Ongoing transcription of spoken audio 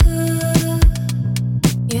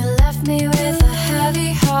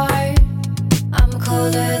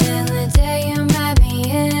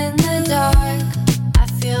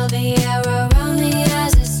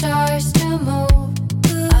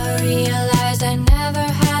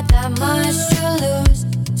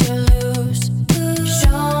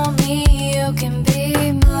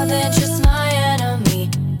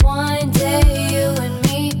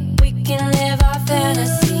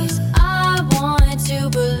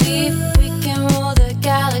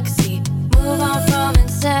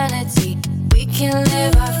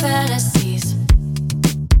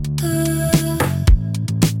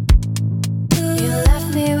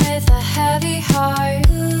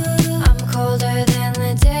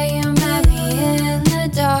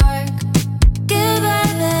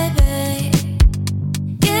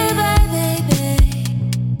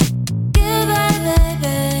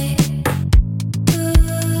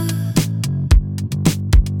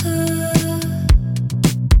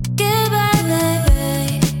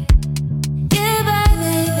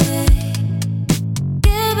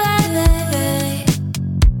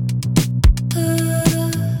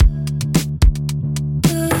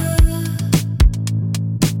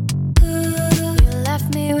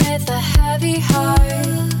heavy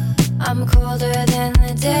heart. I'm colder than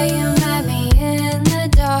the day you met me in the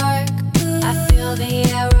dark. I feel the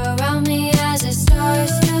air around me as it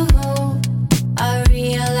starts to move. I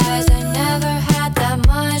realize I never had that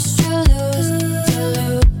much to lose, to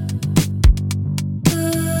lose.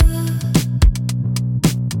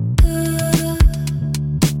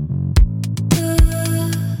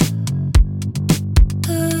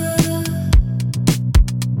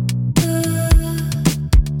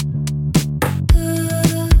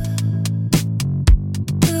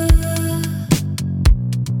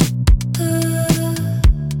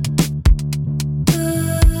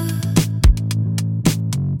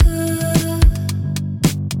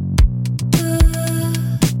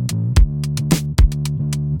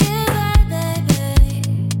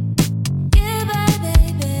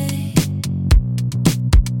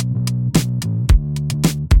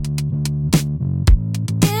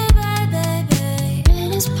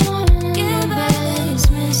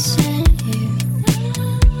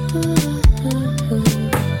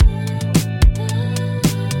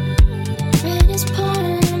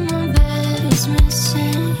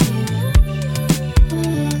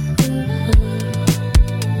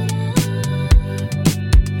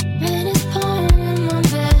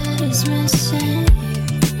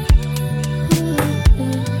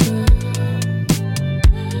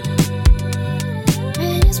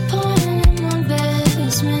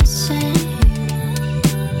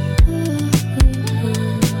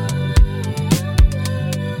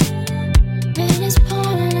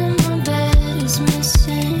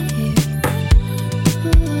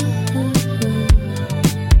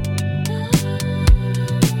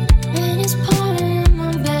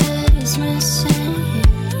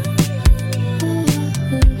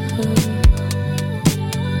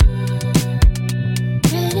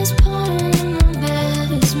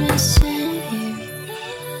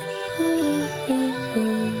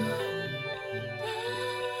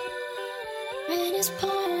 Rain is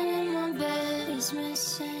pouring and my bed is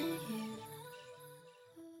missing.